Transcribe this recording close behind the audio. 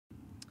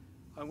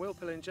I'm Will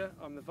Pillinger.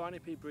 I'm the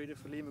Pea Breeder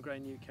for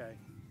Limagrain UK,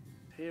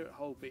 here at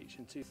Holbeach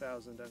in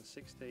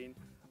 2016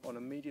 on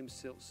a medium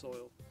silt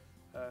soil.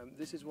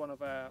 This is one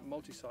of our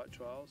multi-site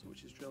trials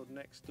which is drilled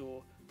next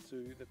door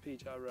to the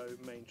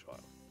PJRO main trial.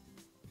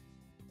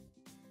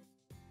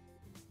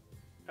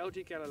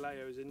 LG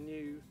Galileo is a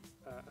new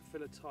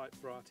filler type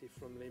variety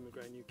from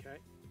Limagrain UK.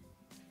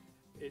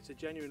 It's a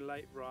genuine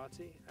late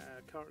variety,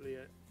 currently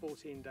at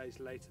 14 days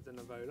later than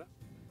Avola.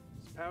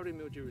 It's powdery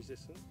mildew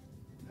resistant,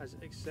 has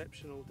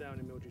exceptional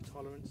downy mildew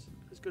tolerance,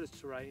 as good as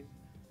terrain,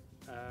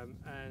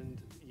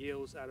 and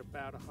yields at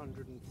about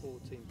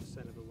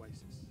 114% of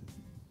oasis.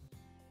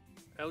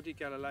 LG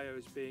Galileo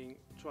is being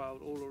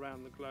trialled all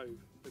around the globe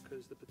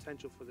because the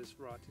potential for this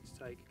variety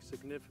to take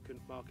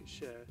significant market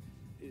share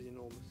is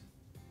enormous.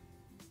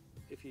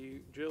 If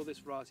you drill this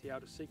variety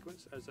out of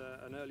sequence as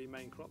an early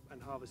main crop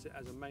and harvest it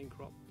as a main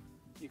crop,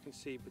 you can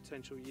see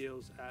potential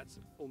yields at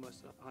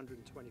almost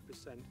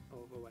 120%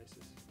 of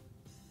oasis.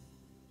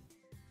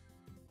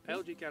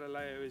 LG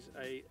Galileo is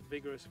a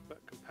vigorous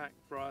but compact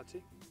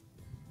variety.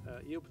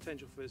 Yield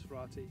potential for this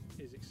variety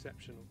is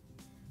exceptional.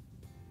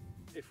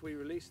 If we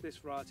release this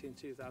variety in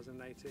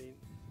 2018,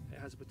 it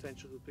has the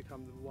potential to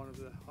become one of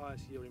the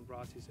highest yielding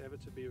varieties ever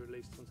to be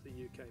released onto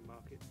the UK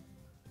market.